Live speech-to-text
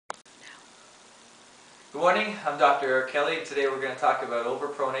Good morning, I'm Dr. Kelly, and today we're going to talk about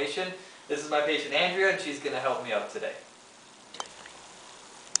over-pronation. This is my patient Andrea, and she's going to help me out today.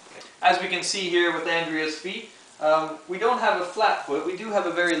 As we can see here with Andrea's feet, we don't have a flat foot, we do have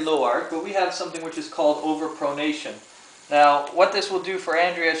a very low arch, but we have something which is called over-pronation. Now, what this will do for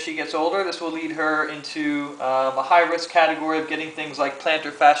Andrea as she gets older, this will lead her into a high-risk category of getting things like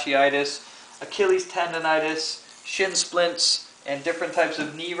plantar fasciitis, Achilles tendonitis, shin splints, and different types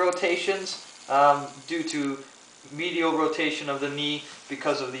of knee rotations due to medial rotation of the knee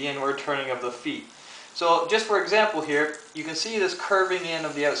because of the inward turning of the feet. So just for example here, you can see this curving in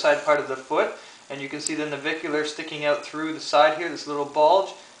of the outside part of the foot, and you can see the navicular sticking out through the side here, this little bulge.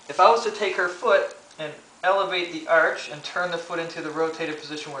 If I was to take her foot and elevate the arch and turn the foot into the rotated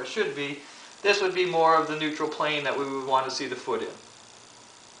position where it should be, this would be more of the neutral plane that we would want to see the foot in.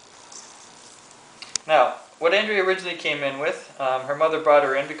 Now, what Andrea originally came in with, her mother brought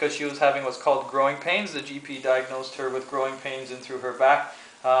her in because she was having what's called growing pains. The GP diagnosed her with growing pains in through her back.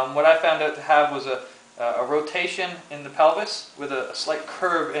 What I found out to have was a rotation in the pelvis with a slight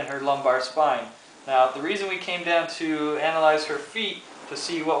curve in her lumbar spine. Now, the reason we came down to analyze her feet to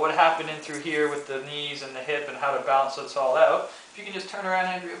see what would happen in through here with the knees and the hip and how to balance this all out. If you can just turn around,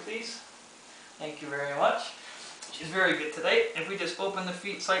 Andrea, please. Thank you very much. She's very good today. If we just open the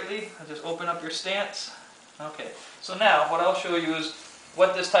feet slightly, just open up your stance. Okay, so now what I'll show you is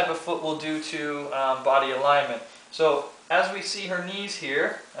what this type of foot will do to body alignment. So as we see her knees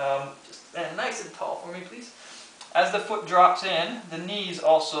here, just stand nice and tall for me, please. As the foot drops in, the knees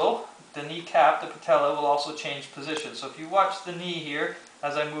also, the kneecap, the patella will also change position. So if you watch the knee here,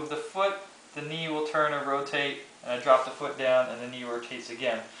 as I move the foot, the knee will turn or rotate, and I drop the foot down, and the knee rotates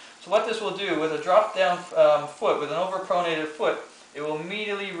again. So what this will do with a drop down foot, with an over-pronated foot, it will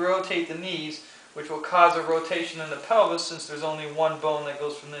immediately rotate the knees, which will cause a rotation in the pelvis since there's only one bone that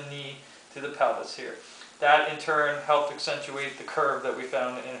goes from the knee to the pelvis here. That in turn helped accentuate the curve that we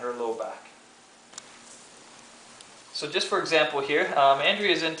found in her low back. So just for example here,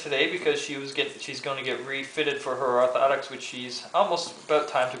 Andrea is in today because she's going to get refitted for her orthotics, which she's almost about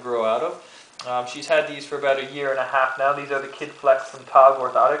time to grow out of. She's had these for about a year and a half now. These are the Kid Flex from Tog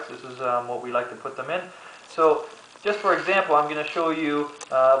Orthotics. This is what we like to put them in. So just for example, I'm going to show you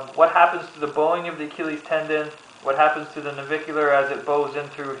what happens to the bowing of the Achilles tendon, what happens to the navicular as it bows in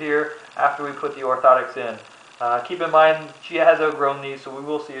through here after we put the orthotics in. Keep in mind, she has outgrown these, so we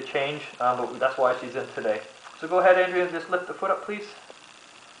will see a change, but that's why she's in today. So go ahead, Andrea, and just lift the foot up, please.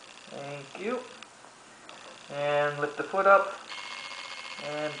 Thank you. And lift the foot up.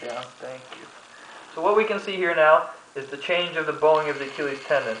 And down. Thank you. So what we can see here now is the change of the bowing of the Achilles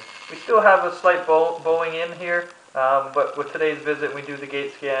tendon. We still have a slight bowing in here, but with today's visit, we do the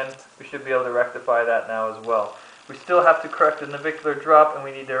gait scan. We should be able to rectify that now as well. We still have to correct the navicular drop, and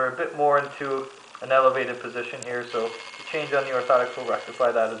we need her a bit more into an elevated position here, so the change on the orthotics will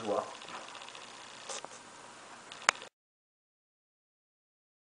rectify that as well.